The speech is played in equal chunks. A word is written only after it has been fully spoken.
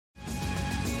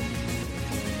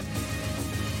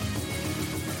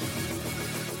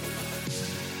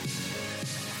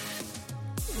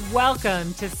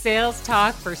Welcome to Sales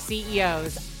Talk for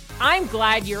CEOs. I'm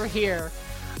glad you're here.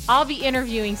 I'll be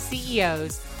interviewing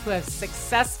CEOs who have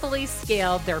successfully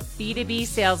scaled their B2B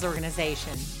sales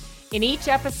organization. In each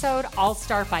episode, I'll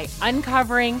start by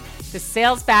uncovering the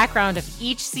sales background of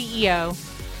each CEO,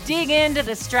 dig into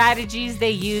the strategies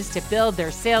they use to build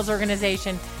their sales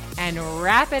organization, and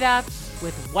wrap it up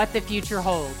with what the future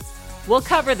holds. We'll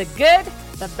cover the good,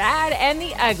 the bad, and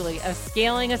the ugly of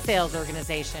scaling a sales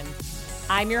organization.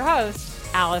 I'm your host,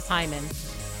 Alice Hyman.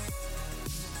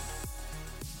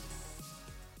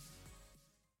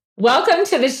 Welcome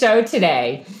to the show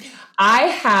today. I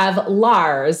have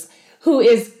Lars, who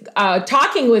is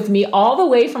talking with me all the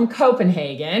way from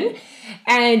Copenhagen,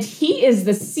 and he is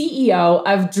the CEO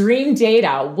of Dream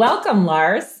Data. Welcome,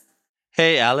 Lars.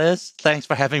 Hey, Alice. Thanks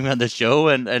for having me on the show,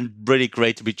 and really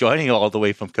great to be joining you all the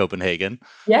way from Copenhagen.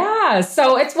 Yeah.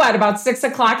 So it's about 6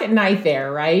 o'clock at night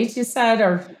there, right? You said,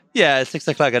 or yeah, it's 6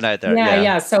 o'clock at night there.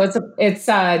 Yeah. So it's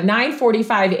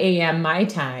 9:45 a.m. my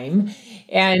time,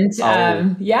 and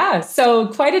so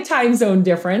quite a time zone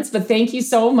difference. But thank you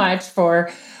so much for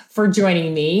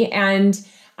joining me, and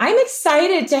I'm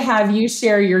excited to have you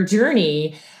share your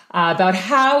journey about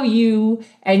how you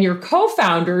and your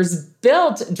co-founders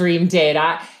built Dream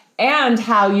Data and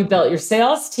how you built your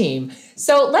sales team.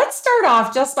 So let's start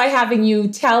off just by having you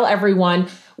tell everyone,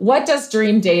 what does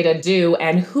Dream Data do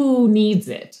and who needs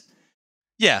it?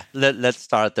 Yeah, let's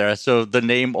start there. So the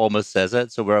name almost says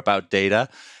it. So we're about data,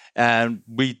 and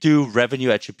we do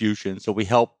revenue attribution. So we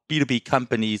help B2B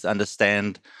companies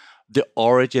understand the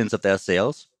origins of their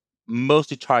sales,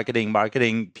 mostly targeting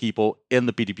marketing people in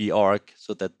the B2B org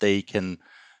so that they can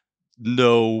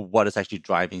know what is actually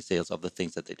driving sales of the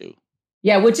things that they do.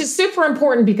 Yeah, which is super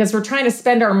important because we're trying to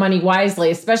spend our money wisely,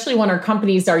 especially when our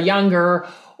companies are younger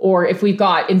or if we've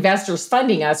got investors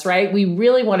funding us, right? We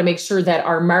really want to make sure that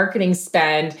our marketing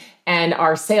spend and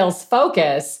our sales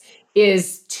focus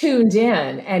is tuned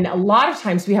in. And a lot of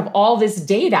times we have all this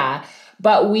data,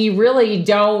 but we really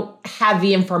don't have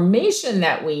the information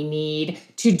that we need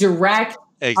to direct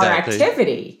our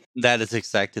activity. That is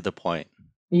exactly the point.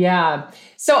 Yeah.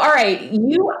 So, all right,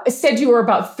 you said you were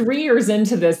about 3 years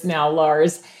into this now,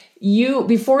 Lars.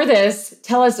 Before this,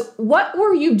 tell us, what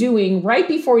were you doing right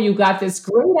before you got this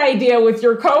great idea with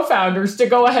your co-founders to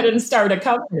go ahead and start a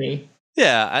company?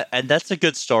 Yeah, and that's a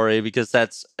good story because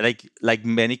that's like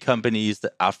many companies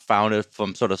that are founded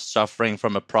from sort of suffering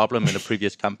from a problem in a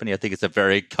previous company. I think it's a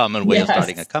very common way of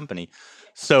starting a company.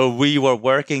 So we were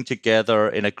working together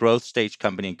in a growth stage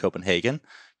company in Copenhagen.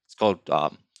 It's called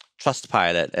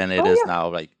Trustpilot, and it is now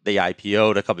like they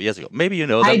IPO'd a couple of years ago. Maybe you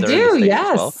know them. I do, yes.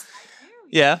 As well.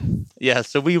 Yeah.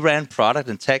 So we ran product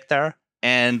and tech there,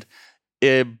 and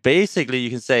basically you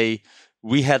can say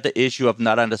we had the issue of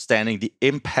not understanding the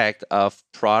impact of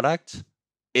product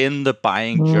in the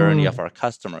buying journey of our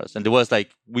customers. And it was like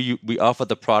we offered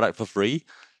the product for free,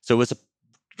 so it was a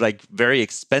very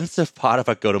expensive part of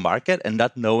our go-to-market, and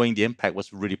not knowing the impact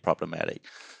was really problematic.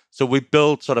 So we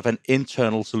built sort of an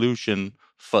internal solution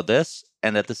for this,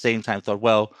 and at the same time thought,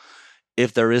 well,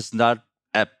 if there is not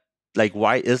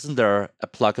why isn't there a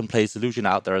plug-and-play solution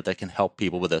out there that can help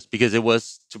people with this? Because it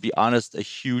was, to be honest, a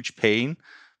huge pain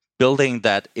building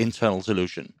that internal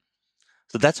solution.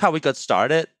 So that's how we got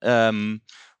started.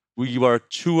 We were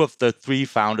 2 of the 3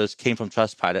 founders came from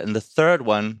Trustpilot, and the third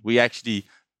one,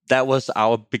 that was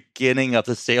our beginning of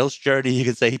the sales journey, you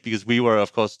can say, because we were,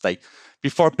 of course,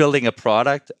 before building a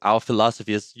product, our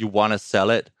philosophy is you want to sell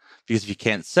it, because if you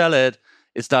can't sell it,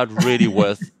 it's not really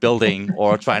worth building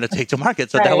or trying to take to market.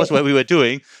 So that was what we were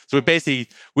doing. So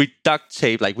we duct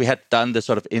taped, we had done this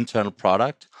sort of internal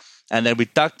product, and then we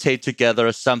duct taped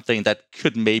together something that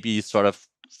could maybe sort of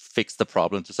fix the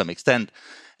problem to some extent.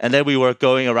 And then we were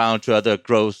going around to other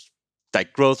growth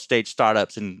stage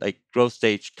startups and growth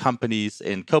stage companies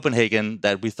in Copenhagen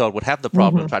that we thought would have the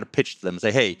problem, try to pitch to them and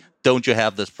say, hey, don't you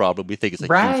have this problem? We think it's a huge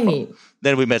problem.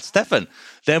 Then we met Stefan,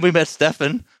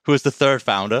 who is the third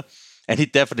founder, and he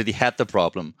definitely had the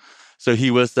problem. So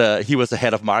he was the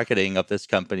head of marketing of this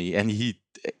company, and he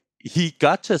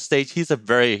got to a stage. He's a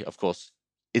very, of course,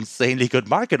 insanely good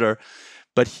marketer,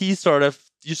 but you start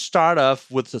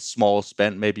off with a small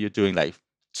spend. Maybe you're doing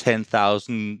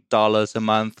 $10,000 a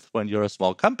month when you're a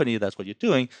small company. That's what you're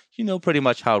doing. You know pretty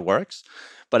much how it works.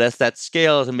 But as that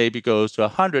scales and maybe goes to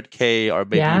 100K or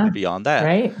maybe even beyond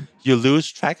that, you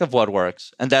lose track of what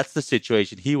works. And that's the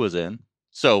situation he was in.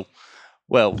 So,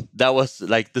 well, that was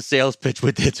the sales pitch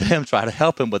we did to him, try to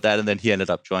help him with that. And then he ended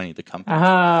up joining the company.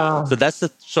 So that's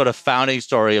the sort of founding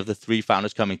story of the 3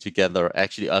 founders coming together,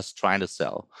 actually us trying to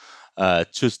sell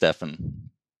to Stefan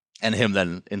and him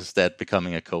then instead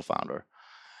becoming a co-founder.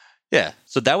 Yeah.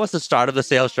 So that was the start of the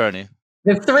sales journey.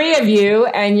 The three of you,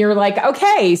 and you're like,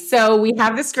 okay, so we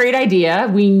have this great idea.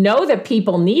 We know that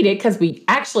people need it because we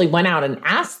actually went out and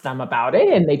asked them about it,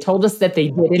 and they told us that they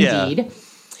did Yeah. indeed.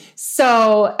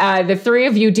 So the three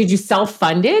of you, did you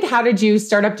self-fund it? How did you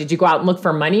start up? Did you go out and look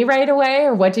for money right away,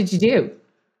 or what did you do?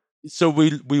 So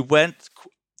we went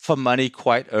for money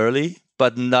quite early,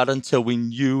 but not until we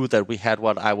knew that we had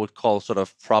what I would call sort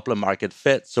of problem market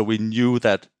fit. So we knew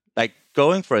that, like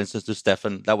going, for instance, to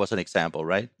Stefan, that was an example,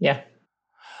 right? Yeah.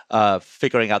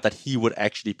 Figuring out that he would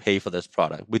actually pay for this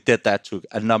product. We did that to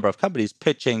a number of companies,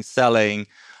 pitching, selling,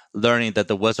 learning that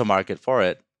there was a market for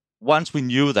it. Once we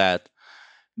knew that,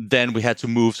 then we had to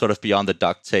move sort of beyond the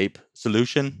duct tape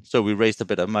solution. So we raised a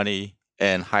bit of money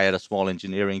and hired a small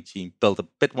engineering team, built a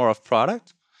bit more of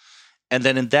product. And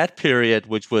then in that period,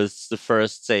 which was the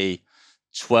first, say,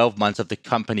 12 months of the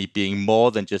company being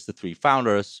more than just the three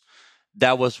founders,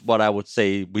 that was what I would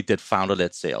say we did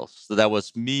founder-led sales. So that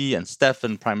was me and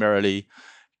Stefan primarily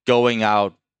going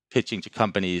out, pitching to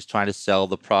companies, trying to sell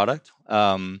the product,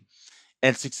 and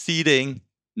succeeding.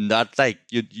 Not like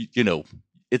you know,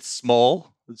 it's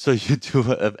small, so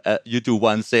you do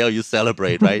one sale, you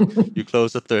celebrate, right? You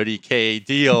close a $30K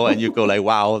deal, and you go like,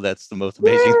 "Wow, that's the most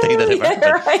amazing thing that I've ever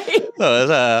done." Right.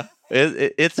 So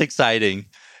it's exciting.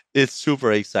 It's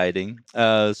super exciting.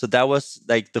 So that was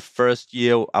like the first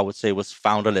year, I would say, was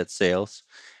founder-led sales.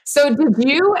 So did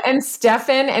you and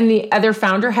Stefan and the other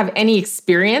founder have any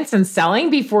experience in selling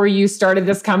before you started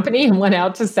this company and went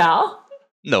out to sell?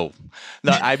 No,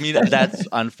 I mean, that's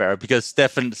unfair because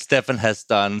Stefan has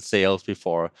done sales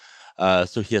before.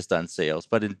 So he has done sales,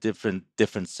 but in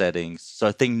different settings. So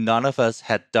I think none of us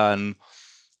had done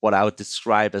what I would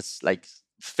describe as like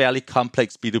fairly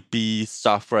complex B2B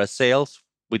software sales.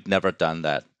 We'd never done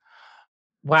that.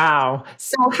 Wow.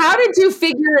 So how did you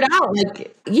figure it out?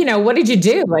 Like, what did you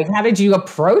do? Like, how did you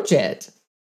approach it?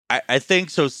 I think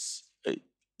so.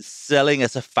 Selling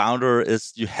as a founder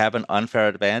is you have an unfair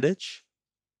advantage,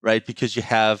 right? Because you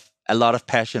have a lot of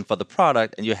passion for the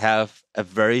product and you have a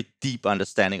very deep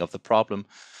understanding of the problem.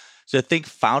 So I think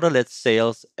founder-led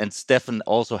sales, and Stefan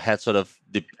also had sort of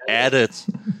the added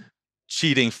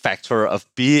cheating factor of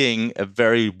being a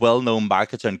very well-known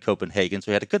marketer in Copenhagen. So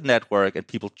he had a good network and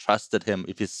people trusted him.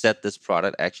 If he said this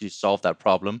product actually solved that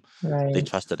problem, they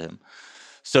trusted him.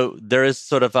 So there is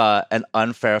sort of an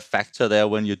unfair factor there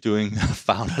when you're doing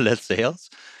founder-led sales.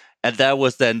 And that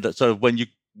was then sort of when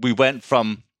we went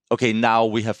from, okay, now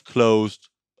we have closed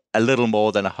a little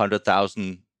more than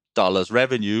 $100,000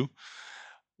 revenue.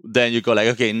 Then you go like,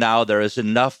 okay, now there is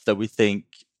enough that we think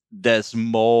there's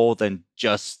more than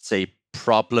just, say,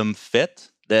 problem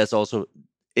fit. There's also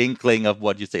inkling of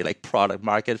what you say, like product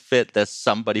market fit. There's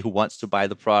somebody who wants to buy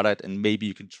the product and maybe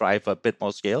you can try for a bit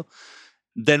more scale.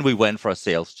 Then we went for a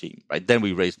sales team, right? Then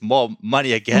we raised more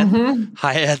money again,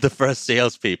 hired the first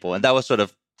salespeople. And that was sort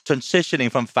of transitioning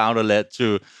from founder-led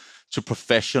to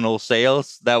professional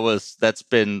sales. That's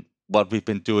been what we've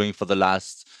been doing for the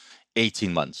last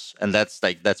 18 months. And that's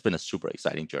been a super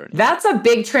exciting journey. That's a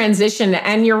big transition.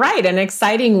 And you're right, an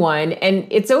exciting one. And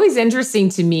it's always interesting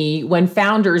to me when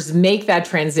founders make that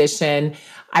transition.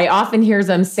 I often hear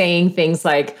them saying things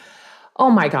like, oh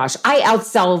my gosh, I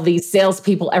outsell these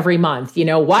salespeople every month.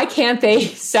 Why can't they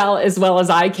sell as well as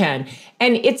I can?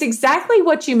 And it's exactly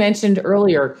what you mentioned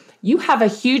earlier. You have a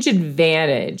huge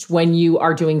advantage when you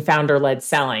are doing founder-led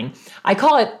selling. I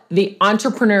call it the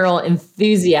entrepreneurial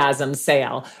enthusiasm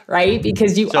sale, right?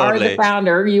 Because you are the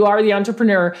founder, you are the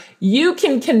entrepreneur. You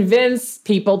can convince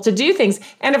people to do things.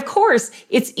 And of course,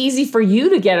 it's easy for you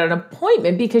to get an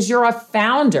appointment because you're a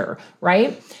founder,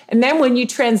 right? And then when you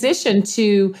transition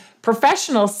to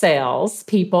professional sales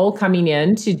people coming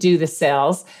in to do the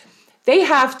sales, they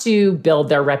have to build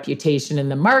their reputation in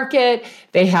the market.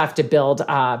 They have to build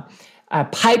a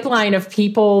pipeline of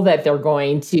people that they're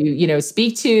going to,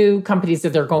 speak to, companies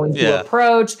that they're going to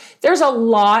approach. There's a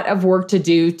lot of work to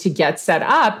do to get set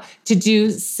up to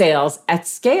do sales at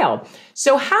scale.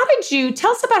 So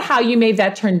tell us about how you made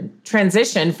that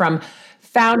transition from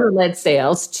founder-led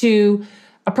sales to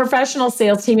a professional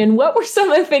sales team, and what were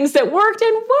some of the things that worked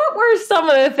and what were some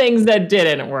of the things that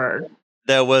didn't work?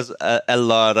 There was a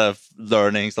lot of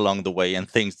learnings along the way and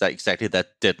things that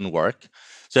didn't work.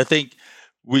 So I think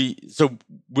we're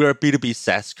a B2B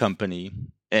SaaS company.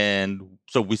 And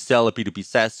so we sell a B2B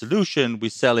SaaS solution. We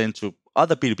sell into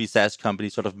other B2B SaaS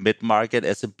companies, sort of mid-market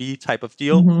SMB type of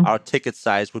deal. Mm-hmm. Our ticket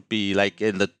size would be like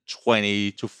in the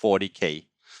 20 to 40K.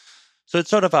 So it's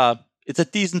sort of it's a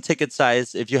decent ticket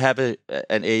size. If you have an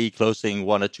AE closing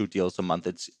 1 or 2 deals a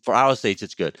month, for our stage,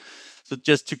 it's good. So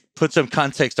just to put some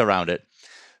context around it.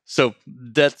 So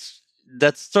that's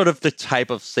that's sort of the type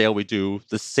of sale we do.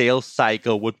 The sales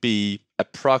cycle would be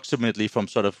approximately from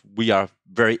sort of, we are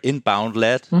very inbound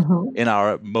led in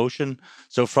our motion.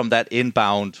 So from that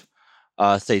inbound,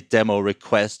 say demo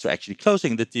request to actually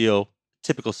closing the deal,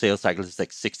 typical sales cycle is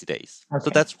like 60 days. Okay. So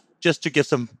that's just to give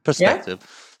some perspective. Yeah.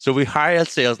 So we hired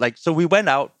sales, so we went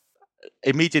out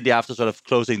immediately after sort of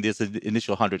closing this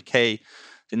initial 100K.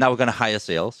 And now we're going to hire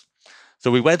sales. So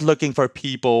we went looking for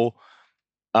people.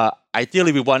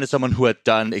 Ideally, we wanted someone who had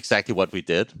done exactly what we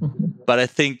did. But I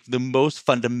think the most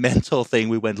fundamental thing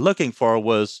we went looking for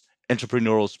was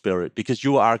entrepreneurial spirit, because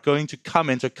you are going to come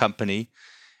into a company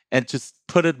and, to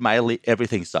put it mildly,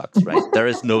 everything sucks, right? There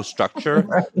is no structure.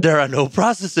 Right. There are no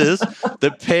processes.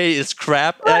 The pay is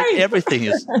crap. Right. Like, everything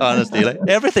is, honestly,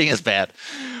 everything is bad.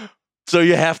 So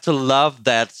you have to love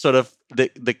that sort of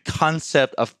the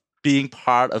concept of being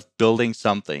part of building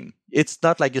something. It's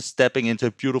not like you're stepping into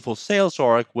a beautiful sales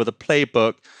org with a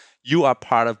playbook. You are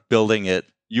part of building it.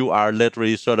 You are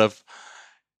literally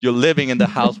you're living in the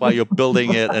house while you're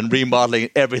building it and remodeling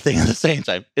everything at the same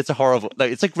time. It's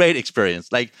it's a great experience.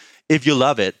 If you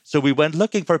love it. So we went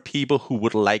looking for people who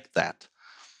would like that.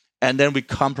 And then we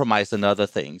compromised on other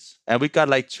things. And we got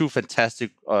 2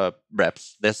 fantastic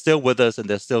reps. They're still with us, and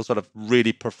they're still sort of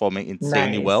really performing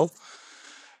insanely well.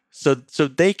 So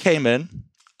they came in.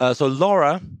 So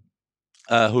Laura,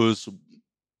 who's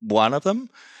one of them,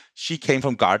 she came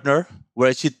from Gartner,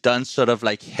 where she'd done sort of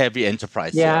heavy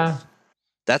enterprise sales.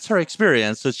 That's her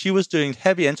experience. So she was doing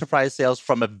heavy enterprise sales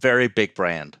from a very big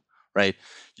brand, right?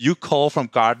 You call from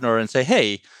Gartner and say,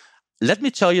 hey, let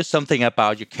me tell you something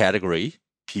about your category.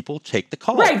 People take the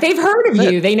call. Right. They've heard of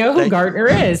you. They know who Gartner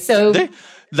is. So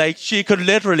she could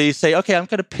literally say, okay, I'm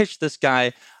going to pitch this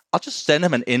guy. I'll just send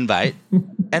him an invite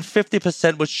and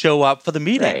 50% would show up for the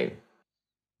meeting. Right.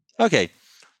 Okay.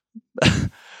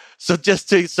 So just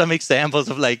to some examples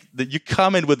of that you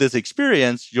come in with this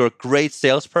experience, you're a great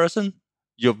salesperson,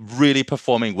 you're really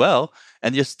performing well,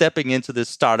 and you're stepping into this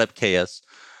startup chaos.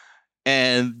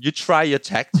 And you try your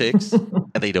tactics,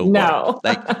 and they don't work.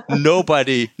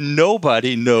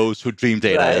 Nobody knows who Dream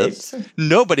Data is.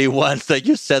 Nobody wants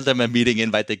you send them a meeting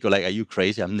invite. They go are you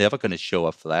crazy? I'm never going to show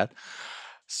up for that.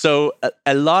 So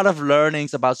a lot of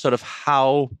learnings about sort of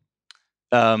how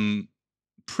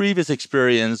previous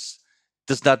experience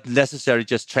does not necessarily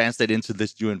just translate into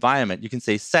this new environment. You can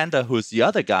say Sander, who's the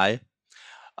other guy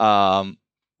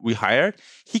we hired,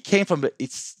 he came from a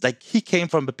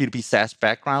B2B SaaS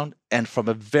background and from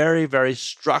a very, very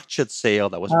structured sale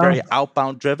that was very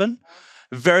outbound driven,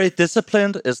 very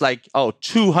disciplined. It's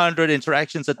 200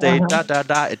 interactions a day,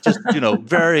 It just,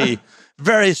 very,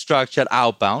 very structured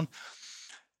outbound.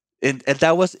 And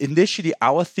that was initially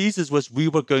our thesis, was we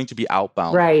were going to be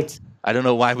outbound. Right. I don't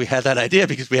know why we had that idea,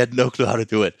 because we had no clue how to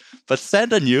do it. But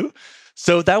Sander knew.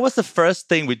 So that was the first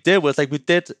thing we did, was we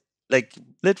did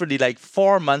literally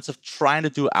 4 months of trying to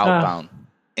do outbound,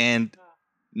 and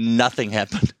nothing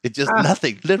happened. It just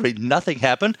literally nothing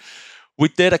happened. We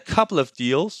did a couple of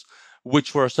deals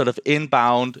which were sort of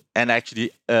inbound and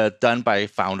actually done by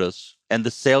founders, and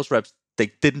the sales reps,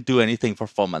 they didn't do anything for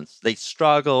 4 months. They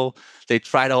struggled. They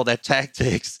tried all their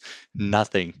tactics,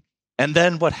 nothing. And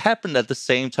then what happened at the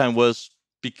same time was,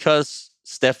 because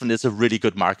Stefan is a really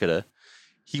good marketer,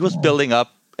 he was building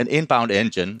up an inbound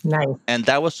engine. Nice. And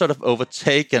that was sort of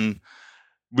overtaken.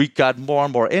 We got more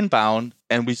and more inbound,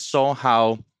 and we saw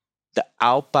how the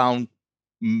outbound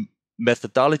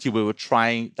methodology we were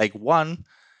trying, one,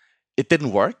 it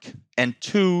didn't work. And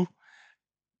two,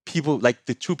 people,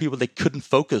 the 2 people, they couldn't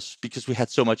focus because we had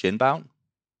so much inbound.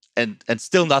 And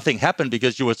still nothing happened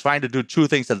because you were trying to do 2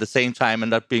 things at the same time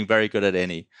and not being very good at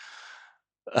any.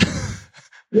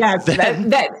 Yes,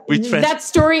 that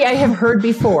story I have heard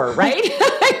before, right?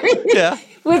 Yeah.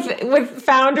 With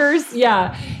founders,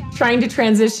 trying to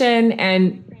transition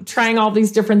and trying all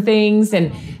these different things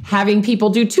and having people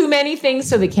do too many things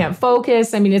so they can't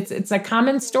focus. I mean, it's a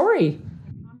common story.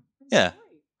 Yeah.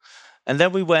 And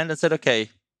then we went and said, okay,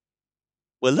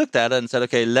 we looked at it and said,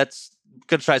 okay, let's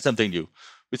try something new.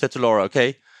 We said to Laura,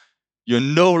 okay,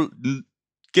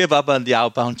 give up on the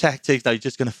outbound tactics. Now you're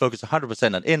just going to focus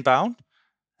 100% on inbound.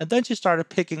 And then she started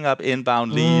picking up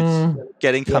inbound leads,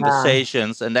 getting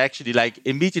conversations, and actually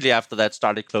immediately after that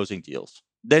started closing deals.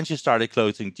 Then she started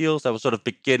closing deals. That was sort of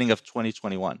beginning of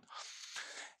 2021.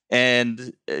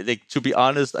 And to be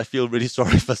honest, I feel really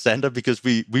sorry for Sander, because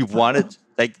we wanted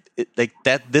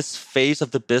that this phase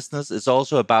of the business is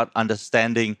also about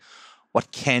understanding what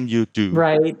can you do,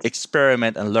 right?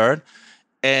 Experiment and learn.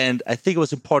 And I think it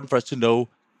was important for us to know,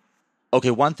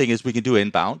 okay, one thing is we can do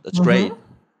inbound. That's great.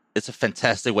 It's a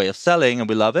fantastic way of selling and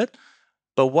we love it.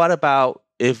 But what about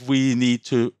if we need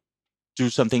to do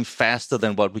something faster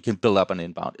than what we can build up on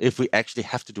inbound? If we actually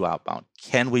have to do outbound,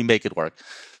 can we make it work?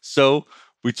 So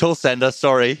we told Sender,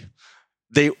 sorry.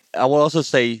 I will also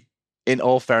say, in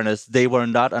all fairness, they were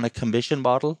not on a commission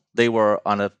model. They were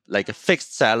on a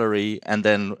fixed salary and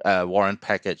then a warrant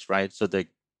package, right? So they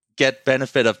get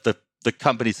benefit of the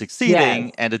company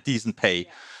succeeding and a decent pay,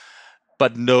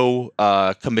 but no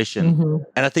commission. Mm-hmm.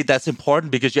 And I think that's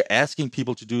important because you're asking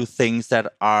people to do things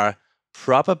that are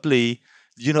probably,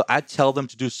 I tell them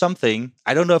to do something.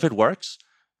 I don't know if it works.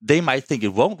 They might think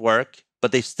it won't work,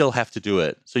 but they still have to do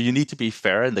it. So you need to be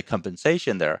fair in the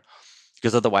compensation there,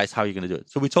 because otherwise, how are you going to do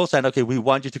it? So we told Sand, okay, we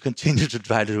want you to continue to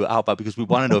try to do outbound because we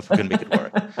want to know if we can make it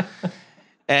work.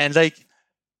 And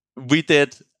we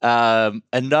did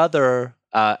another,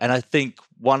 and I think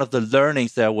one of the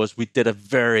learnings there was we did a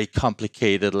very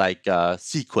complicated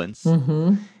sequence.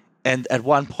 Mm-hmm. And at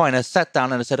one point, I sat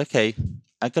down and I said, okay,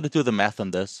 I'm going to do the math on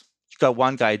this. You got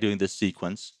one guy doing this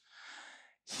sequence.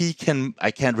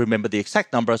 I can't remember the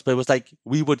exact numbers, but it was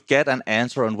we would get an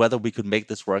answer on whether we could make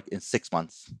this work in 6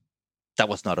 months. That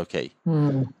was not okay.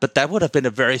 But that would have been a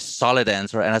very solid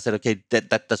answer. And I said, okay,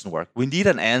 that doesn't work. We need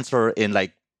an answer in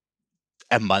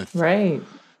a month. Right.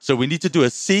 So we need to do a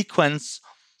sequence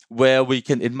where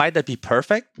it might not be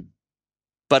perfect,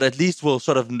 but at least we'll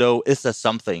sort of know, is there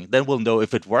something? Then we'll know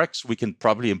if it works, we can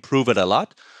probably improve it a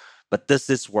lot. But does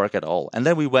this work at all? And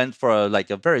then we went for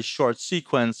a very short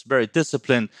sequence, very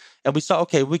disciplined. And we saw,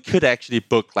 okay, we could actually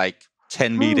book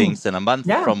 10 meetings in a month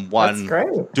from one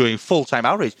doing full-time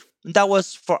outreach. That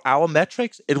was, for our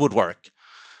metrics, it would work.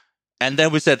 And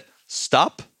then we said,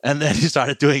 stop. And then he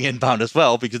started doing inbound as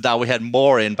well, because now we had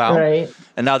more inbound. Right.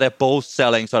 And now they're both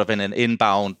selling sort of in an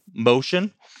inbound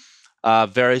motion.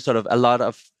 Very sort of a lot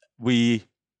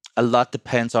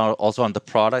depends also on the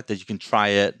product, that you can try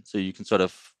it. So you can sort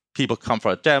of, people come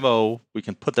for a demo, we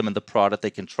can put them in the product,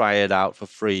 they can try it out for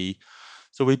free.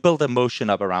 So we build a motion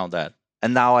up around that.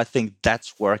 And now I think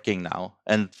that's working now.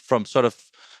 And from sort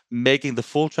of making the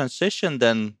full transition,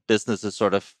 then business is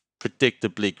sort of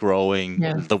predictably growing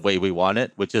the way we want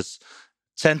it, which is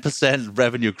 10%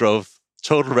 revenue growth,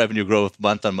 total revenue growth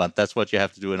month on month. That's what you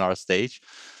have to do in our stage.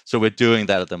 So we're doing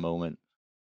that at the moment.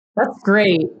 That's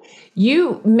great.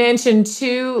 You mentioned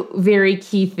two very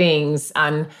key things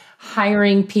on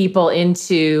hiring people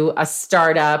into a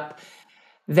startup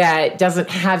that doesn't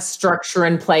have structure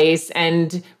in place,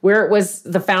 and where it was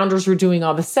the founders were doing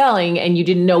all the selling and you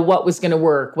didn't know what was going to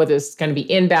work, whether it's going to be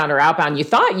inbound or outbound. You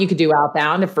thought you could do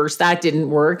outbound. At first that didn't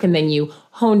work, and then you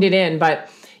honed it in. But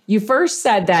you first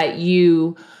said that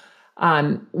you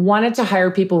wanted to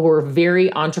hire people who were very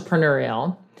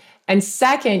entrepreneurial. And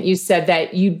second, you said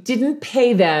that you didn't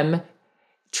pay them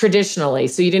traditionally.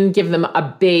 So you didn't give them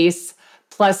a base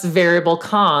plus variable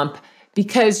comp,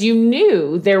 because you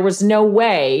knew there was no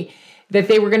way that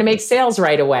they were going to make sales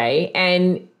right away.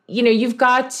 And, you've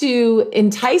got to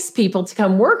entice people to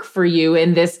come work for you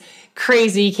in this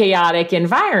crazy, chaotic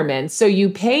environment. So you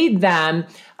paid them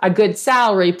a good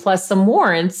salary plus some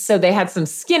warrants, so they had some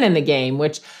skin in the game,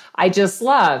 which I just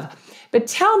love. But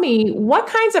tell me, what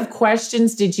kinds of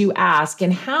questions did you ask,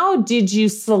 and how did you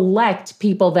select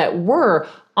people that were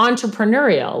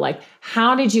entrepreneurial?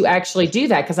 How did you actually do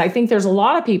that? Because I think there's a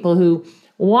lot of people who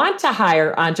want to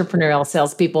hire entrepreneurial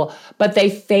salespeople, but they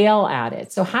fail at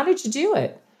it. So how did you do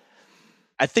it?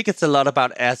 I think it's a lot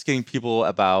about asking people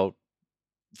about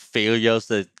failures.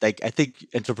 That I think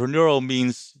entrepreneurial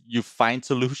means you find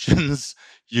solutions.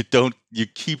 You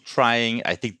keep trying.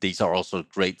 I think these are also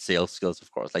great sales skills,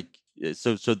 of course.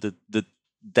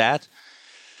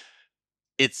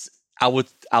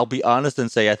 I'll be honest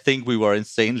and say I think we were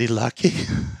insanely lucky.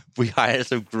 We hired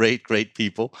some great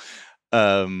people,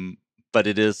 but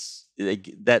it is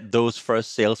that those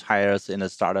first sales hires in a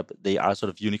startup, they are sort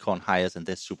of unicorn hires, and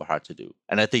they're super hard to do.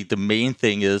 And I think the main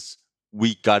thing is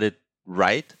we got it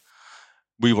right.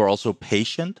 We were also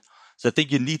patient. So I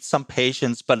think you need some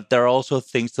patience, but there are also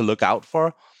things to look out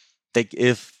for.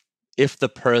 If the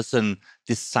person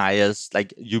desires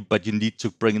but you need to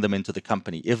bring them into the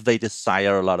company. If they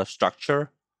desire a lot of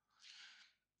structure,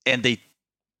 and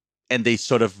they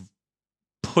sort of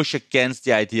push against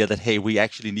the idea that, hey, we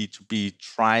actually need to be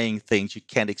trying things. You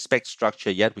can't expect structure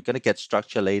yet. We're going to get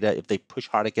structure later. If they push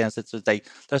hard against it, so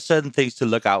there's certain things to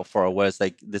look out for. Where it's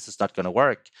this is not going to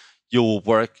work. You'll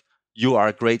work. You are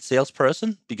a great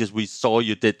salesperson because we saw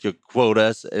you did your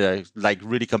quotas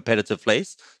really competitive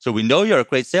place. So we know you're a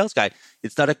great sales guy.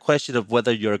 It's not a question of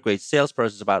whether you're a great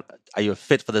salesperson. It's about, are you a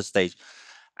fit for this stage?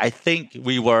 I think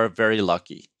we were very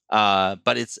lucky.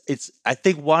 But it's. I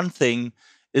think one thing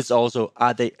is also,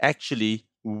 are they actually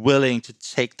willing to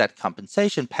take that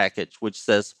compensation package, which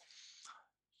says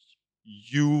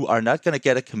you are not going to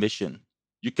get a commission.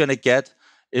 You're going to get,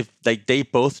 if like they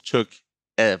both took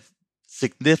a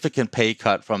significant pay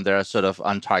cut from their sort of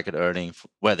on-target earning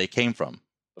where they came from.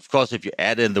 Of course, if you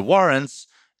add in the warrants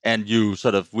and you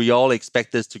sort of, we all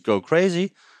expect this to go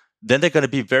crazy, then they're going to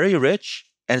be very rich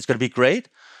and it's going to be great,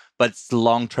 but it's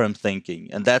long-term thinking.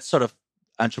 And that sort of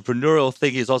entrepreneurial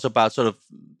thinking is also about sort of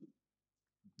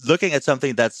looking at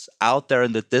something that's out there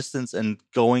in the distance and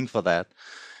going for that.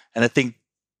 And I think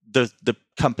the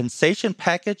compensation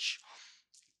package,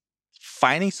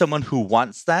 finding someone who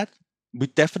wants that,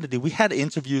 we had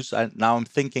interviews. Now I'm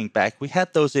thinking back, we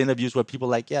had those interviews where people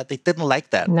they didn't like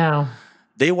that. No.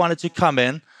 They wanted to come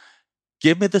in,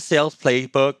 give me the sales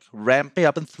playbook, ramp me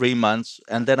up in 3 months,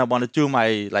 and then I want to do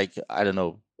my, I don't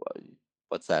know,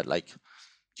 what's that,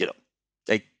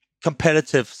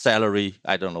 competitive salary.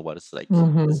 I don't know what it's like.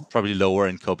 Mm-hmm. It's probably lower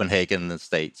in Copenhagen in the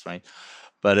States, right?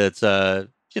 But it's,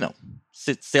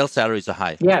 sales salaries are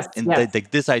high. Yes. And yes.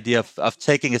 this idea of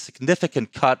taking a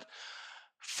significant cut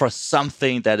for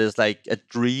something that is like a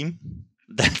dream,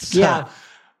 that's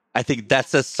I think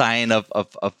that's a sign of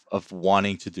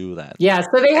wanting to do that. Yeah,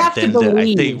 so they have to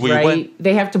believe, right?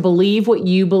 They have to believe what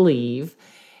you believe,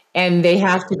 and they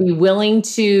have to be willing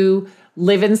to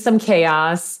live in some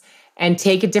chaos and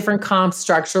take a different comp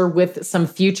structure with some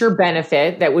future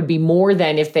benefit that would be more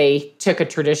than if they took a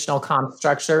traditional comp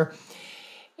structure.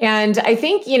 And I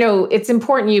think, it's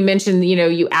important you mentioned,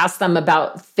 you ask them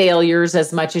about failures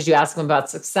as much as you ask them about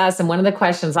success. And one of the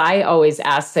questions I always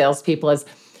ask salespeople is,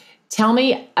 tell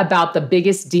me about the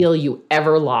biggest deal you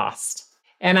ever lost.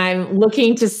 And I'm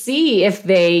looking to see if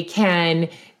they can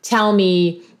tell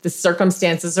me the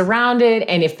circumstances around it,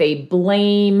 and if they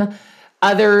blame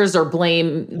others or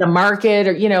blame the market,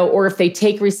 or if they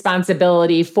take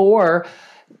responsibility for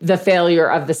the failure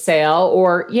of the sale,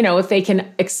 or, if they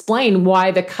can explain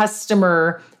why the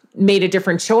customer made a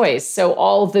different choice. So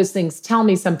all of those things tell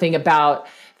me something about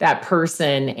that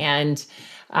person. And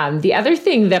the other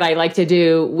thing that I like to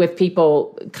do with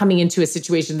people coming into a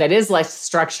situation that is less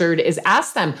structured is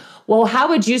ask them, well, how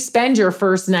would you spend your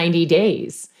first 90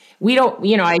 days? We don't,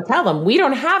 I tell them, we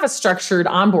don't have a structured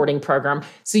onboarding program.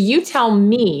 So you tell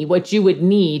me what you would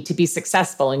need to be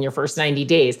successful in your first 90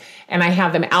 days. And I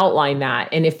have them outline that.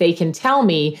 And if they can tell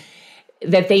me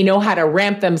that they know how to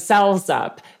ramp themselves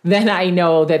up, then I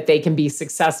know that they can be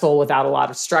successful without a lot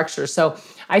of structure. So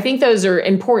I think those are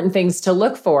important things to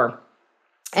look for.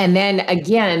 And then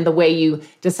again, the way you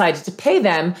decided to pay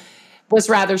them was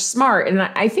rather smart. And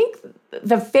I think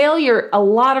the failure a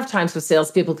lot of times with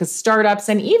salespeople, because startups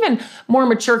and even more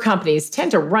mature companies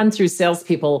tend to run through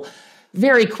salespeople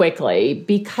very quickly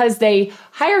because they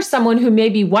hire someone who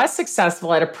maybe was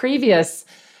successful at a previous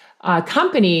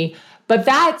company, but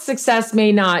that success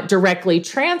may not directly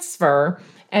transfer,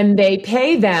 and they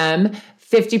pay them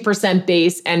 50%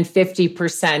 base and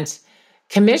 50%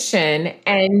 commission,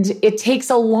 and it takes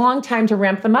a long time to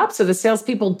ramp them up. So the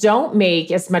salespeople don't make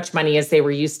as much money as they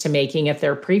were used to making at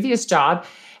their previous job,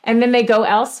 and then they go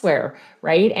elsewhere,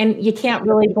 right? And you can't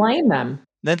really blame them.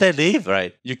 Then they leave,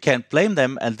 right? You can't blame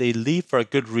them, and they leave for a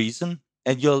good reason.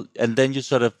 And then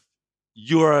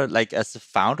you're like, as a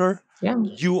founder,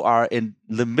 you are in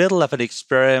the middle of an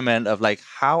experiment of like,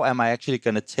 how am I actually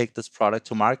going to take this product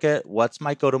to market? What's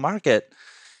my go-to-market?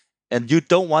 And you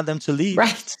don't want them to leave.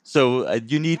 Right. So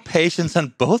you need patience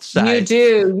on both sides.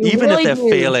 You do. Even really if they're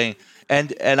failing.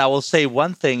 And I will say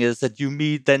one thing is that you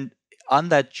meet then on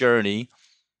that journey,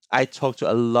 I talk to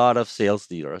a lot of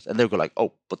sales leaders, and they'll go like,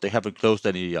 oh, but they haven't closed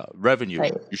any revenue.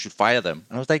 Right. You should fire them.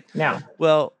 And I was like, no.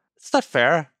 Well, it's not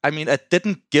fair. I mean, I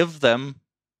didn't give them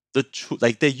the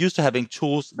they're used to having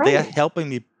tools. Right. They are helping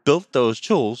me build those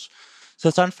tools. So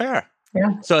it's unfair.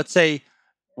 Yeah. So I'd say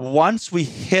once we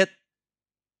hit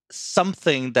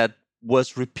something that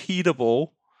was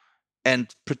repeatable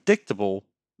and predictable,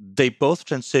 they both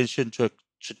transitioned to a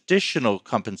traditional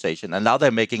compensation, and now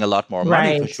they're making a lot more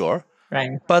money for sure.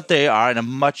 Right. But they are in a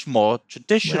much more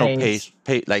traditional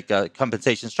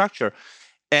compensation structure.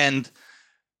 And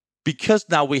because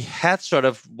now we had sort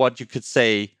of what you could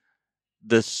say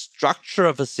the structure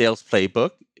of a sales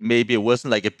playbook, maybe it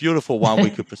wasn't like a beautiful one we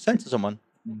could present to someone.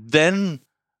 Then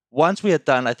once we had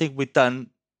done, I think we'd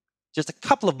done just a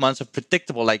couple of months of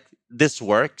predictable, like this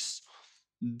works.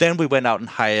 Then we went out and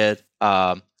hired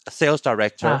a sales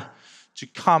director to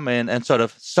come in and sort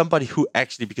of somebody who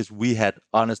actually, because we had,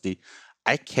 honestly,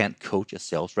 I can't coach a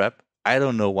sales rep. I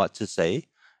don't know what to say,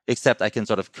 except I can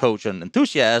sort of coach on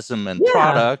enthusiasm and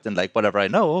product and like whatever I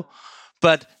know.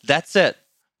 But that's it.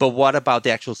 But what about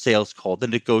the actual sales call, the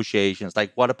negotiations?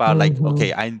 Like, what about like,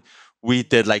 okay, we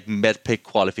did like MedPick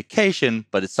qualification,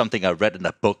 but it's something I read in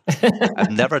a book.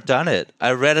 I've never done it.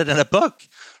 I read it in a book,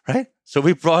 right? So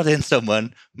we brought in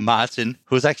someone, Martin,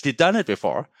 who's actually done it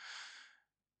before,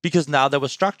 because now there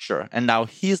was structure. And now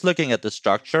he's looking at the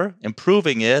structure,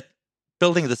 improving it,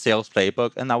 building the sales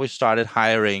playbook. And now we started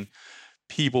hiring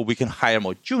people. We can hire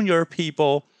more junior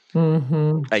people,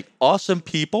 like awesome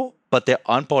people, but they're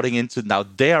onboarding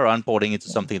into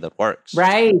something that works.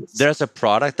 Right. There's a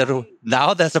product that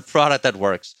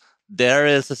works. There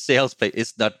is a sales play.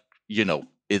 It's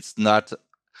not,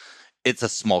 it's a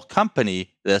small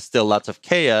company. There's still lots of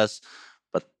chaos,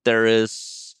 but there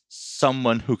is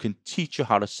someone who can teach you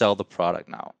how to sell the product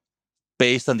now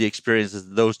based on the experiences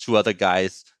those two other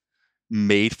guys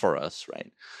made for us,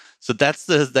 right? So that's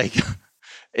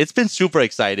it's been super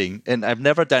exciting, and I've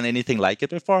never done anything like it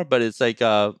before, but it's like,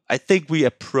 I think we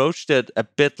approached it a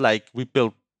bit like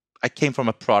I came from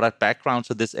a product background,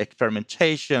 so this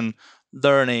experimentation,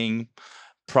 learning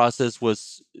process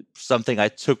was something I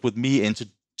took with me into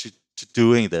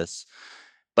doing this,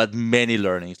 but many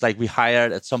learnings. Like we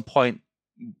hired at some point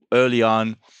early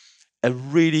on a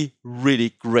really,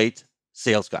 really great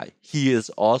sales guy. He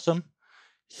is awesome.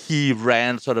 He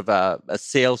ran sort of a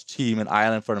sales team in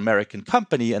Ireland for an American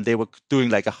company, and they were doing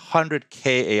like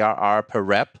 100K ARR per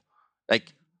rep.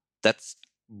 Like, that's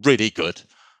really good.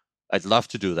 I'd love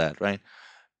to do that, right?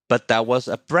 But that was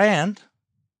a brand.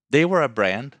 They were a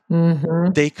brand.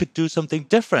 They could do something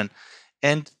different.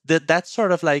 And that's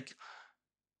sort of like,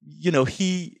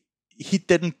 he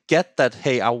didn't get that,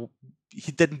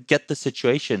 he didn't get the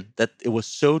situation, that it was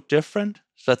so different.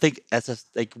 So I think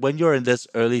when you're in this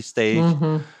early stage,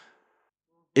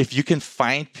 if you can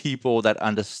find people that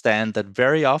understand that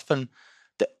very often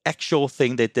the actual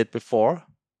thing they did before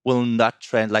will not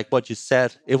like what you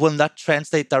said, it will not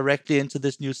translate directly into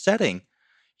this new setting.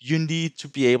 You need to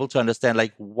be able to understand,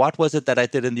 like, what was it that I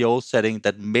did in the old setting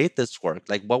that made this work?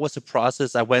 Like, what was the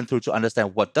process I went through to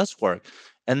understand what does work?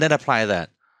 And then apply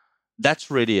that. That's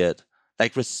really it.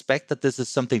 Like, respect that this is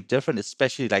something different,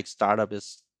 especially like startup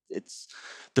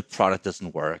the product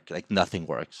doesn't work. Like, nothing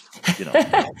works.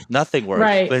 Nothing works.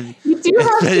 Right. But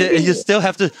you still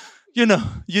have to, when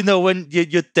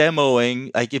you're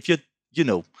demoing, like if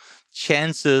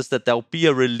chances that there'll be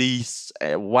a release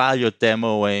while you're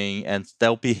demoing and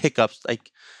there'll be hiccups.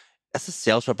 Like, as a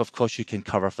sales rep, of course you can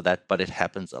cover for that, but it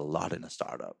happens a lot in a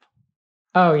startup.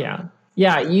 Oh, yeah.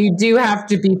 Yeah, you do have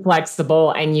to be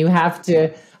flexible, and you have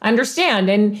to understand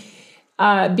and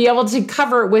be able to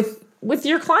cover it with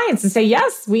your clients and say,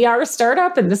 yes, we are a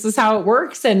startup and this is how it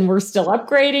works, and we're still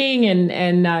upgrading,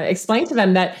 and explain to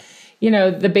them that,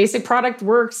 the basic product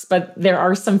works, but there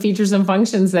are some features and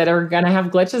functions that are going to have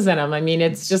glitches in them. I mean,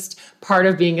 it's just part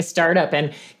of being a startup,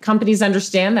 and companies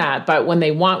understand that. But when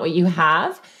they want what you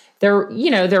have, they're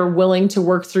willing to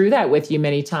work through that with you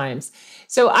many times.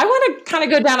 So I want to kind of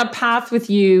go down a path with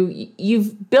you.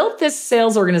 You've built this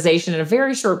sales organization in a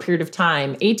very short period of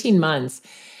time, 18 months.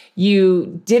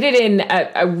 You did it in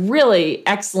a really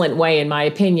excellent way, in my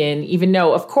opinion, even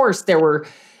though, of course, there were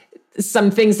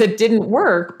some things that didn't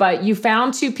work, but you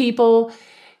found two people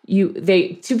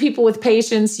with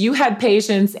patience, you had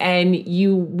patience, and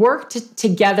you worked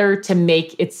together to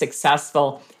make it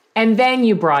successful. And then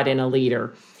you brought in a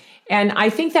leader. And I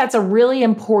think that's a really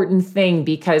important thing,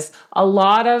 because a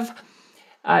lot of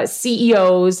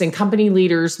CEOs and company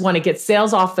leaders want to get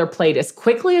sales off their plate as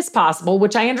quickly as possible,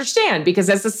 which I understand, because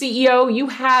as a CEO, you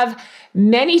have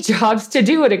many jobs to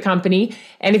do at a company.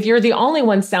 And if you're the only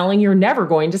one selling, you're never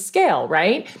going to scale,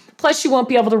 right? Plus, you won't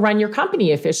be able to run your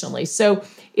company efficiently. So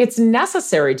it's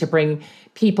necessary to bring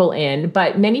people in,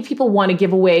 but many people want to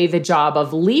give away the job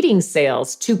of leading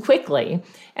sales too quickly,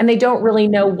 and they don't really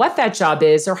know what that job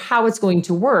is or how it's going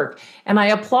to work. And I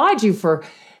applaud you for,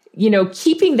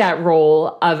 keeping that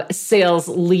role of sales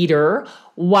leader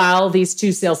while these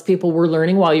two salespeople were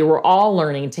learning, while you were all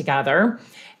learning together.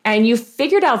 And you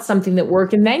figured out something that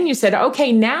worked. And then you said,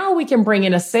 okay, now we can bring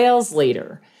in a sales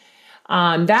leader.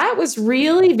 That was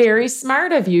really very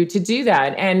smart of you to do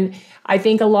that. And I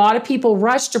think a lot of people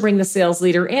rush to bring the sales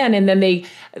leader in. And then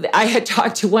I had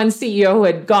talked to one CEO who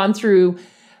had gone through,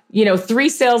 3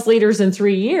 sales leaders in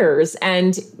 3 years.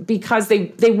 And because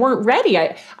they weren't ready,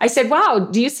 I said, wow,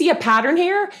 do you see a pattern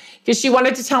here? Because she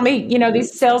wanted to tell me,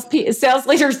 these sales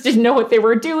leaders didn't know what they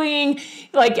were doing.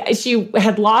 Like, she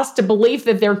had lost a belief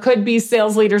that there could be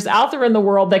sales leaders out there in the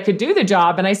world that could do the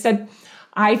job. And I said,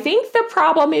 I think the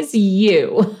problem is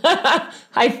you.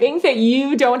 I think that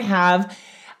you don't have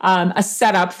a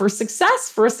setup for success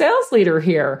for a sales leader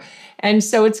here. And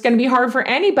so it's going to be hard for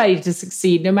anybody to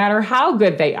succeed, no matter how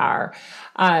good they are.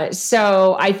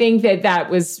 So I think that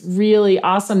was really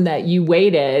awesome that you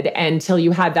waited until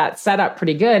you had that set up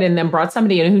pretty good and then brought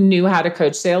somebody in who knew how to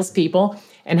coach salespeople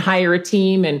and hire a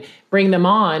team and bring them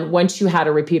on once you had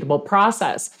a repeatable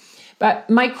process. But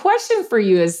my question for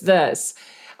you is this.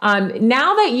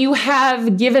 Now that you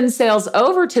have given sales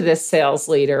over to this sales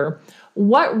leader,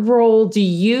 what role do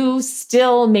you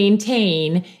still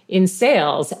maintain in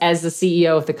sales as the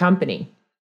CEO of the company?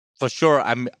 For sure,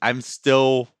 I'm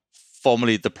still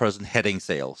formally the person heading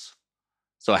sales.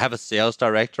 So I have a sales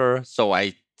director, so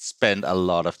I spend a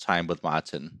lot of time with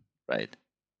Martin, right?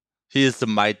 He is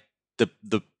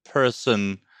the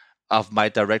person of my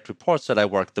direct reports that I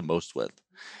work the most with.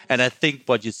 And I think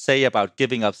what you say about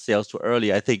giving up sales too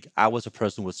early, I think I was a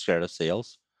person who was scared of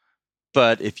sales.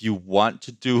 But if you want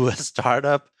to do a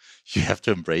startup, you have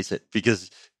to embrace it because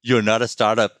you're not a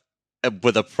startup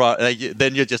with a product.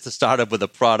 Then you're just a startup with a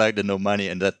product and no money,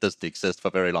 and that doesn't exist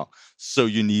for very long. So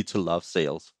you need to love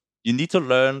sales. You need to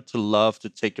learn to love to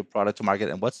take your product to market.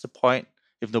 And what's the point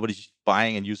if nobody's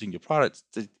buying and using your product?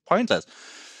 It's pointless.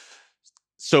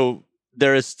 So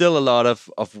there is still a lot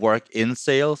of work in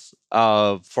sales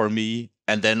for me.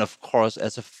 And then, of course,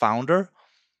 as a founder,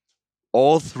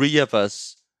 all three of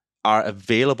us are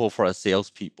available for our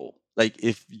salespeople. Like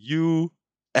if you,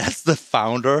 as the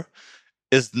founder,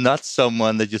 is not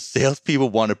someone that your salespeople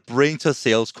want to bring to a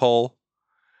sales call,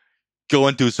 go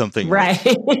and do something else.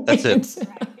 That's it.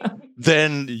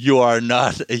 Then you are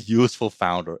not a useful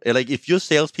founder. Like if your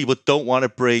salespeople don't want to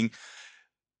bring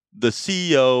the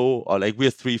CEO, or like we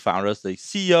have three founders, the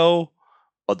CEO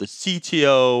or the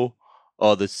CTO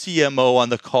or the CMO on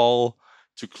the call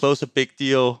to close a big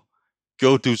deal,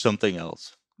 go do something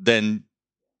else. Then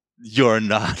you're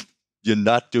not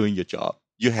doing your job.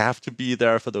 You have to be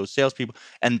there for those salespeople,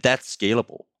 and that's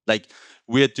scalable. Like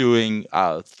we're doing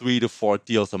 3 to 4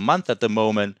 deals a month at the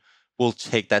moment. We'll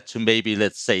take that to maybe,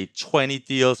 let's say, 20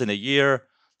 deals in a year.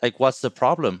 Like, what's the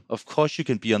problem? Of course, you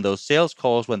can be on those sales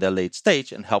calls when they're late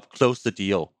stage and help close the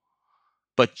deal,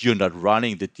 but you're not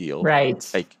running the deal. Right.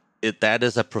 Like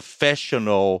that's a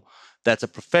professional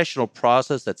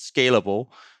process that's scalable.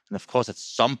 And of course, at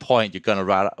some point, you're going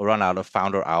to run out of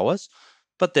founder hours.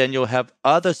 But then you'll have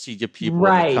other senior people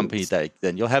in the company.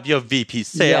 Then you'll have your VP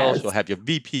sales, you'll have your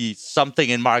VP something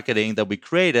in marketing that we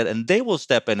created, and they will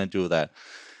step in and do that.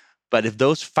 But if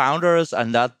those founders are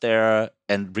not there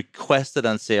and requested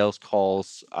on sales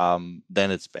calls, then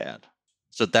it's bad.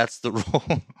 So that's the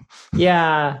rule.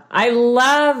 Yeah, I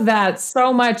love that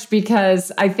so much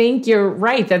because I think you're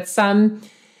right that some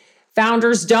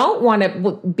founders don't want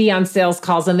to be on sales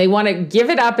calls and they want to give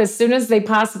it up as soon as they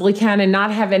possibly can and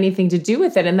not have anything to do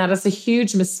with it. And that is a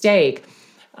huge mistake.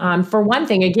 For one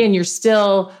thing, again, you're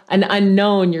still an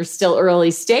unknown, you're still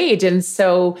early stage. And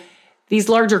so these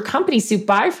larger companies who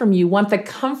buy from you want the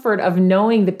comfort of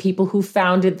knowing the people who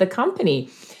founded the company.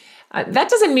 That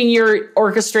doesn't mean you're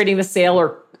orchestrating the sale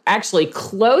or actually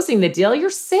closing the deal. Your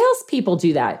salespeople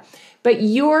do that. But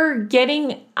you're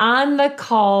getting on the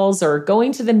calls or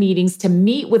going to the meetings to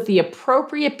meet with the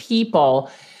appropriate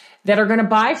people that are going to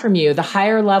buy from you, the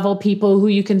higher level people who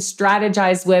you can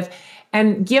strategize with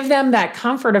and give them that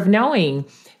comfort of knowing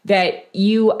that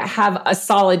you have a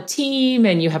solid team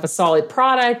and you have a solid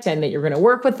product and that you're going to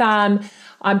work with them.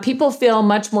 People feel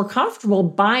much more comfortable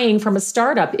buying from a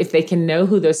startup if they can know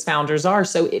who those founders are.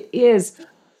 So it is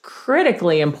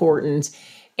critically important.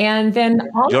 And then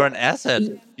you're an asset.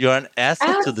 You're an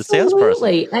asset to the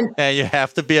salesperson. And you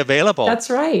have to be available. That's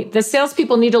right. The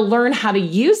salespeople need to learn how to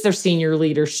use their senior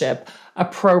leadership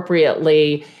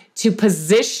appropriately to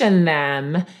position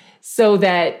them so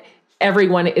that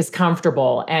everyone is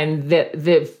comfortable. And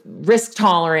the risk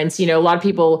tolerance, a lot of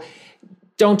people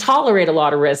don't tolerate a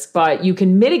lot of risk, but you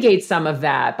can mitigate some of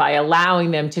that by allowing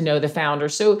them to know the founder.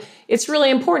 So it's really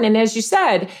important. And as you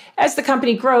said, as the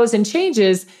company grows and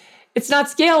changes, it's not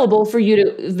scalable for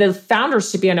the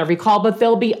founders to be on every call, but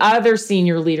there'll be other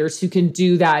senior leaders who can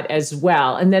do that as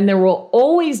well. And then there will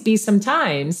always be some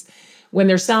times when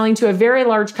they're selling to a very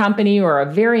large company or a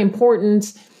very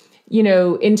important,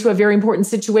 into a very important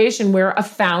situation where a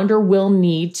founder will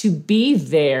need to be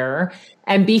there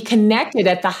and be connected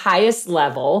at the highest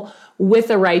level with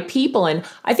the right people. And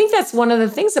I think that's one of the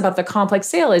things about the complex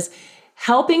sale is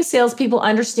helping salespeople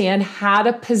understand how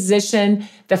to position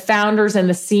the founders and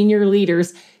the senior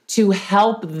leaders to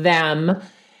help them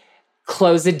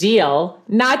close a deal,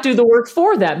 not do the work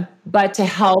for them, but to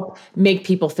help make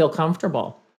people feel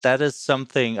comfortable. That is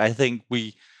something I think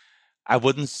I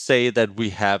wouldn't say that we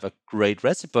have a great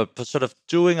recipe, but sort of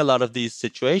doing a lot of these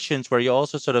situations where you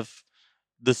also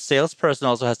the salesperson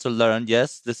also has to learn,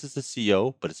 yes, this is the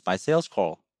CEO, but it's my sales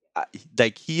call.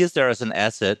 like he is there as an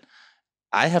asset.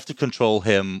 I have to control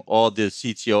him or the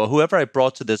CTO or whoever I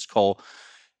brought to this call.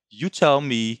 You tell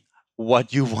me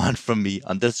what you want from me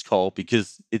on this call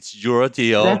because it's your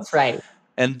deal, That's right.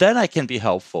 and then I can be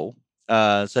helpful.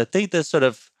 So I think this sort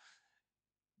of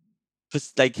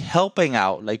just like helping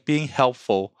out, like being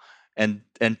helpful, and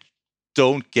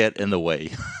don't get in the way.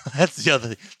 That's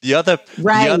the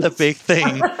Right. other big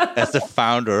thing as a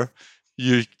founder.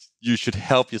 You should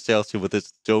help your sales team with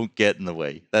this. Don't get in the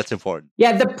way. That's important.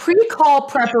 Yeah, the pre-call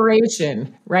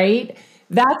preparation, right?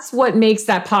 That's what makes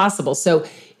that possible. So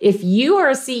if you are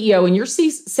a CEO and your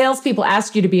salespeople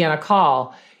ask you to be on a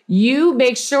call, you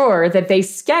make sure that they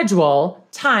schedule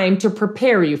time to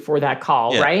prepare you for that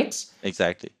call, Yeah, right?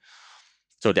 exactly.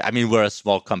 So I mean, we're a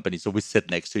small company, so we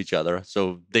sit next to each other.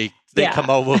 So they Yeah. come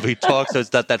over, we talk. So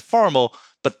it's not that formal,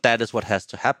 but that is what has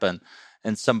to happen.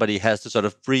 And somebody has to sort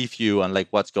of brief you on like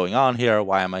what's going on here,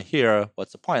 why am I here,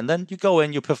 what's the point? And then you go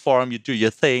in, you perform, you do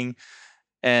your thing,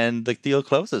 and the deal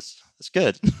closes. It's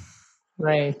good.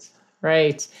 Right.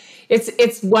 Right.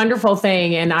 It's wonderful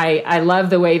thing. And I love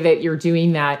the way that you're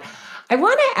doing that. I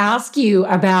want to ask you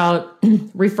about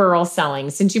referral selling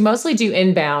since you mostly do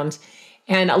inbound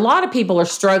and a lot of people are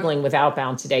struggling with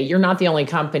outbound today. You're not the only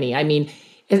company. I mean,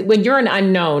 when you're an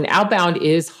unknown, outbound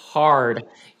is hard.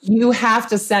 You have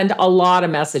to send a lot of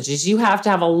messages. You have to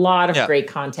have a lot of Yeah. great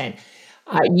content.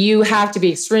 You have to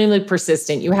be extremely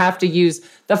persistent. You have to use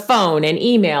the phone and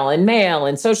email and mail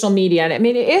and social media. And I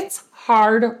mean, it's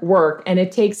hard work and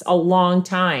it takes a long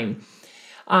time.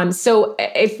 So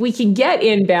if we can get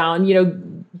inbound,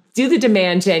 do the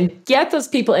demand gen, get those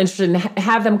people interested and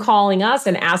have them calling us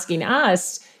and asking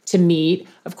us to meet,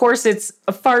 of course, it's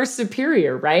a far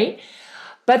superior, right?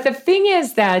 But the thing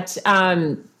is that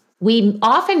we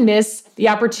often miss the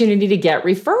opportunity to get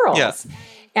referrals. Yeah.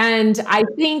 And I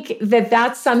think that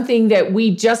that's something that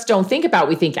we just don't think about.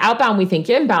 We think outbound, we think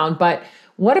inbound, but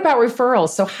what about referrals?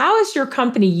 So how is your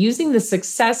company using the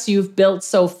success you've built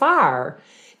so far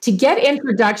to get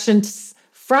introductions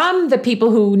from the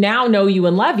people who now know you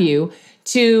and love you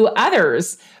to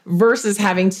others versus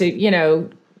having to,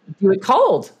 do it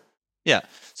cold? Yeah.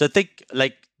 So I think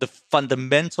like the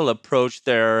fundamental approach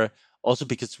there, also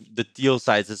because the deal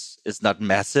size is not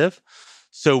massive.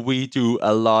 So we do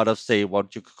a lot of, say,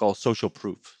 what you could call social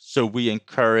proof. So we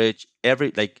encourage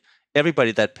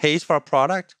everybody that pays for our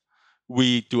product,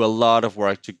 we do a lot of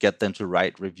work to get them to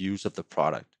write reviews of the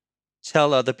product.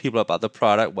 Tell other people about the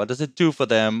product. What does it do for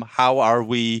them? How are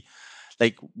we?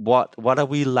 Like, what are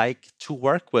we like to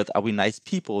work with? Are we nice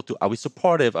people? Are we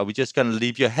supportive? Are we just going to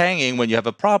leave you hanging when you have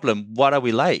a problem? What are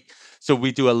we like? So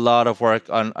we do a lot of work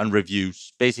on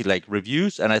reviews, basically like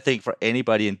reviews. And I think for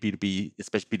anybody in B2B,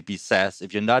 especially B2B SaaS,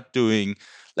 if you're not doing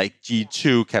like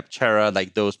G2, Capterra,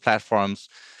 like those platforms,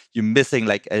 you're missing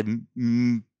like a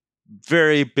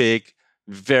very big,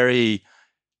 very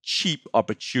cheap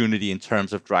opportunity in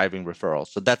terms of driving referrals.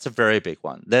 So that's a very big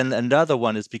one. Then another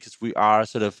one is because we are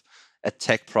sort of a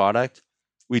tech product,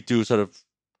 we do sort of,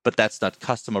 but that's not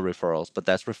customer referrals, but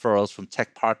that's referrals from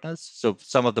tech partners. So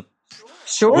some of the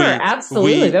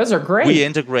Absolutely. Those are great. We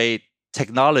integrate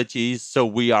technologies, so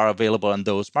we are available on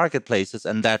those marketplaces,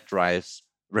 and that drives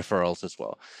referrals as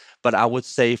well. But I would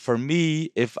say for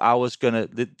me, if I was gonna,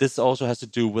 this also has to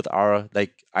do with our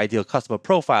like ideal customer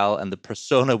profile and the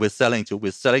persona we're selling to.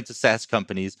 We're selling to SaaS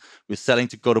companies. We're selling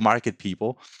to go-to-market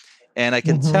people. And I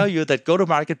can tell you that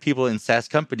go-to-market people in SaaS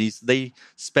companies, they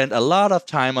spend a lot of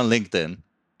time on LinkedIn.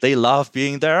 They love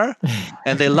being there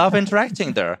and they love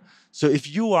interacting there. So if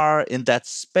you are in that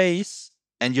space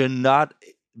and you're not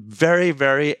very,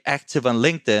 very active on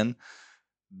LinkedIn,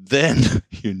 then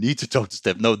you need to talk to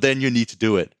Steph. No, then you need to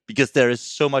do it because there is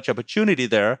so much opportunity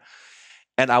there.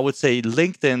 And I would say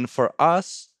LinkedIn for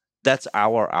us, that's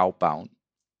our outbound.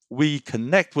 We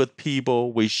connect with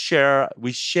people, we share,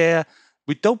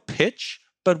 we don't pitch,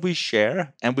 but we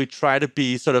share and we try to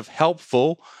be sort of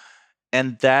helpful.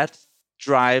 And that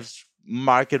drives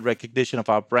market recognition of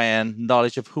our brand,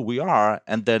 knowledge of who we are,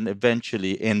 and then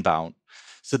eventually inbound.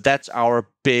 So that's our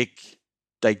big,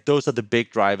 like those are the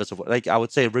big drivers of, like I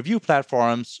would say, review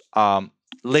platforms,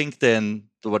 LinkedIn,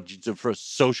 what you do for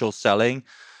social selling,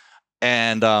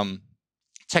 and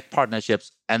tech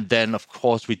partnerships. And then of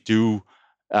course we do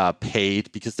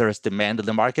paid because there is demand in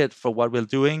the market for what we're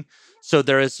doing. So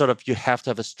there is sort of, you have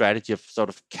to have a strategy of sort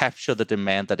of capture the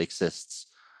demand that exists.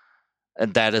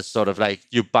 And that is sort of like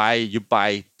you buy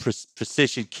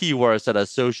precision keywords that are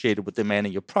associated with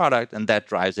demanding your product, and that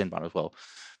drives inbound as well.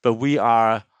 But we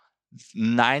are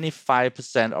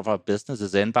 95% of our business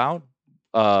is inbound,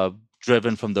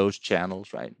 driven from those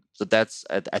channels, right? So that's,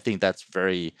 I think that's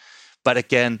very, But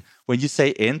again, when you say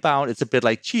inbound, it's a bit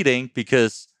like cheating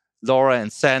because Laura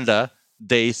and Sander,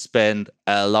 they spend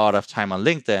a lot of time on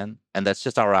LinkedIn, and that's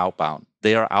just our outbound.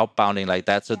 They are outbounding like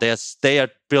that. So they are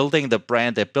building the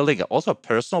brand. They're building also a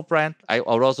personal brand. I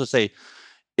would also say,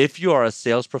 if you are a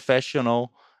sales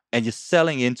professional and you're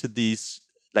selling into these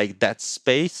like that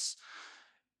space,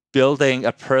 building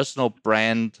a personal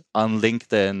brand on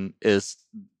LinkedIn is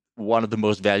one of the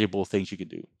most valuable things you can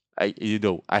do.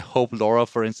 I hope Laura,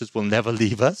 for instance, will never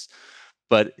leave us,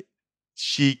 but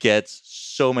she gets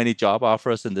so many job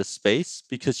offers in this space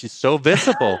because she's so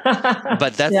visible.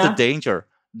 But that's the danger,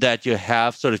 that you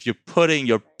have sort of, you're putting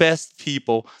your best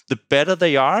people, the better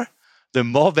they are, the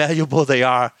more valuable they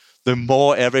are, the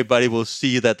more everybody will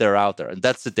see that they're out there. And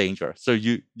that's the danger. So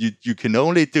you can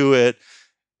only do it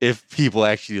if people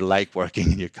actually like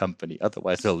working in your company.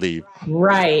 Otherwise, they'll leave.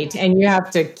 Right. And you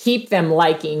have to keep them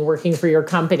liking working for your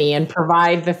company and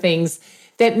provide the things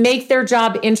that make their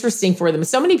job interesting for them.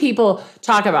 So many people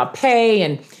talk about pay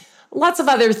and lots of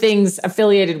other things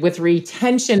affiliated with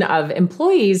retention of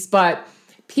employees, but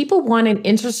people want an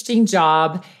interesting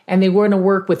job and they want to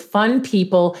work with fun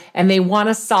people and they want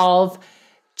to solve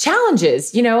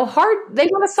challenges, they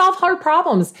want to solve hard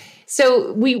problems.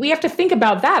 So we have to think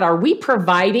about that. Are we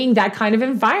providing that kind of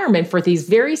environment for these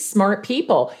very smart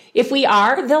people? If we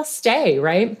are, they'll stay,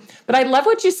 right? But I love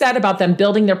what you said about them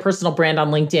building their personal brand on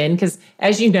LinkedIn, because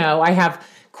as you know, I have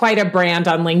quite a brand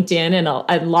on LinkedIn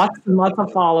and lots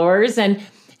of followers. And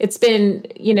it's been,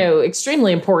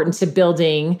 extremely important to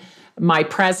building my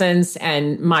presence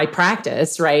and my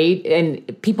practice, right?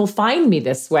 And people find me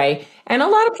this way. And a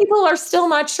lot of people are still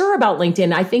not sure about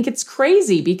LinkedIn. I think it's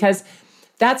crazy because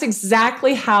that's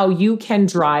exactly how you can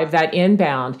drive that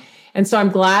inbound. And so I'm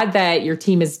glad that your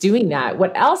team is doing that.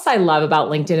 What else I love about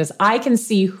LinkedIn is I can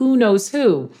see who knows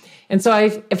who. And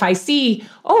so if I see,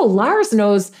 Lars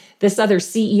knows this other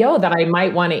CEO that I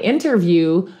might want to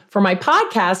interview for my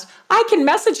podcast, I can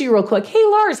message you real quick. Hey,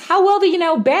 Lars, how well do you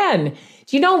know Ben?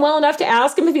 Do you know him well enough to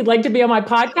ask him if he'd like to be on my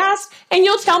podcast? And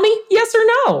you'll tell me yes or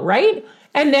no, right?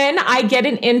 And then I get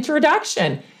an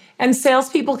introduction. And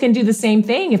salespeople can do the same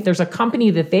thing. If there's a company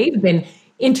that they've been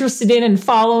interested in and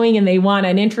following and they want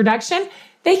an introduction,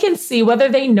 they can see whether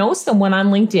they know someone on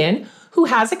LinkedIn who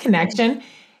has a connection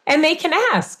and they can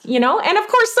ask, And of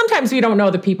course, sometimes we don't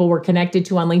know the people we're connected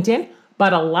to on LinkedIn,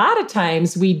 but a lot of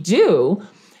times we do,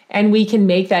 and we can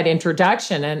make that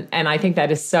introduction. And I think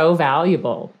that is so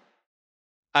valuable.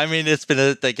 I mean, it's been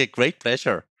a great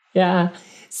pleasure. Yeah.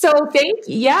 So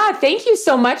thank you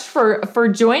so much for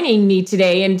joining me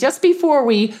today. And just before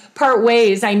we part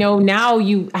ways, I know now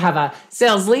you have a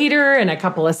sales leader and a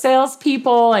couple of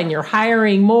salespeople, and you're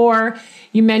hiring more.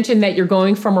 You mentioned that you're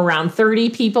going from around 30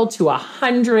 people to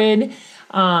 100.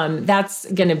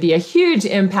 That's going to be a huge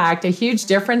impact, a huge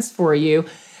difference for you.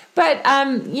 But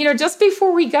just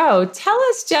before we go, tell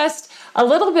us just a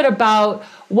little bit about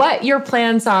what your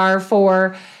plans are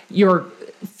for your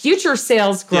future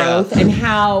sales growth and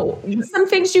how some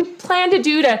things you plan to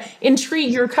do to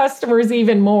intrigue your customers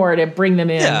even more to bring them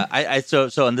in. Yeah, so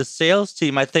on the sales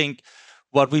team, I think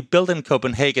what we built in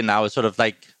Copenhagen now is sort of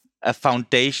like a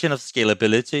foundation of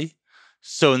scalability.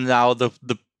 So now the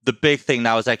big thing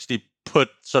now is actually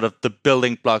put sort of the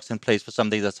building blocks in place for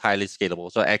something that's highly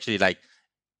scalable. So actually like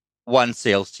one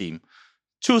sales team,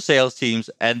 2 sales teams,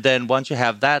 and then once you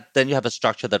have that, then you have a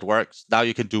structure that works. Now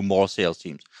you can do more sales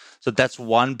teams. So that's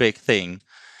one big thing.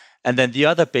 And then the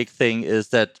other big thing is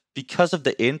that because of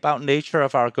the inbound nature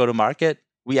of our go-to-market,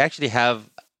 we actually have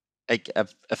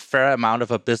a fair amount of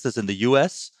a business in the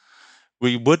US.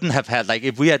 We wouldn't have had,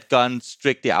 if we had gone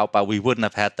strictly outbound, we wouldn't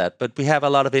have had that. But we have a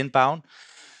lot of inbound.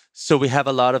 So we have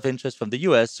a lot of interest from the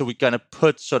US. So we're going to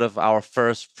put sort of our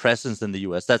first presence in the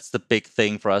US. That's the big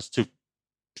thing for us to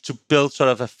build sort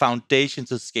of a foundation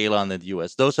to scale on in the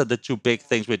US. Those are the 2 big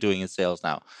things we're doing in sales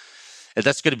now. And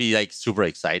that's going to be super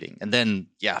exciting. And then,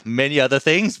 many other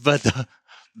things, but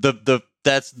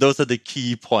those are the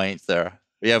key points there.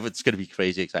 Yeah, it's going to be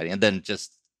crazy exciting. And then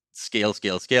just scale,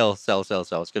 sell. It's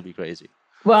going to be crazy.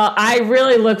 Well, I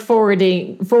really look forward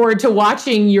to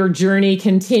watching your journey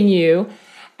continue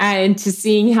and to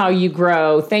seeing how you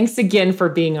grow. Thanks again for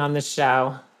being on the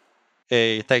show.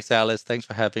 Hey, thanks, Alice. Thanks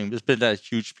for having me. It's been a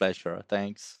huge pleasure.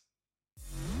 Thanks.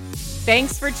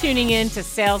 Thanks for tuning in to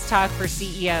Sales Talk for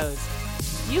CEOs.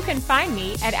 You can find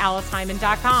me at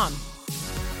alicehyman.com.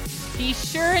 Be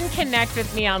sure and connect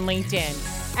with me on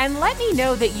LinkedIn and let me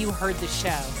know that you heard the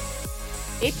show.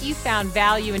 If you found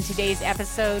value in today's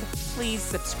episode, please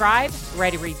subscribe,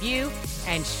 write a review,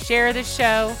 and share the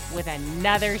show with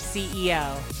another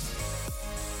CEO.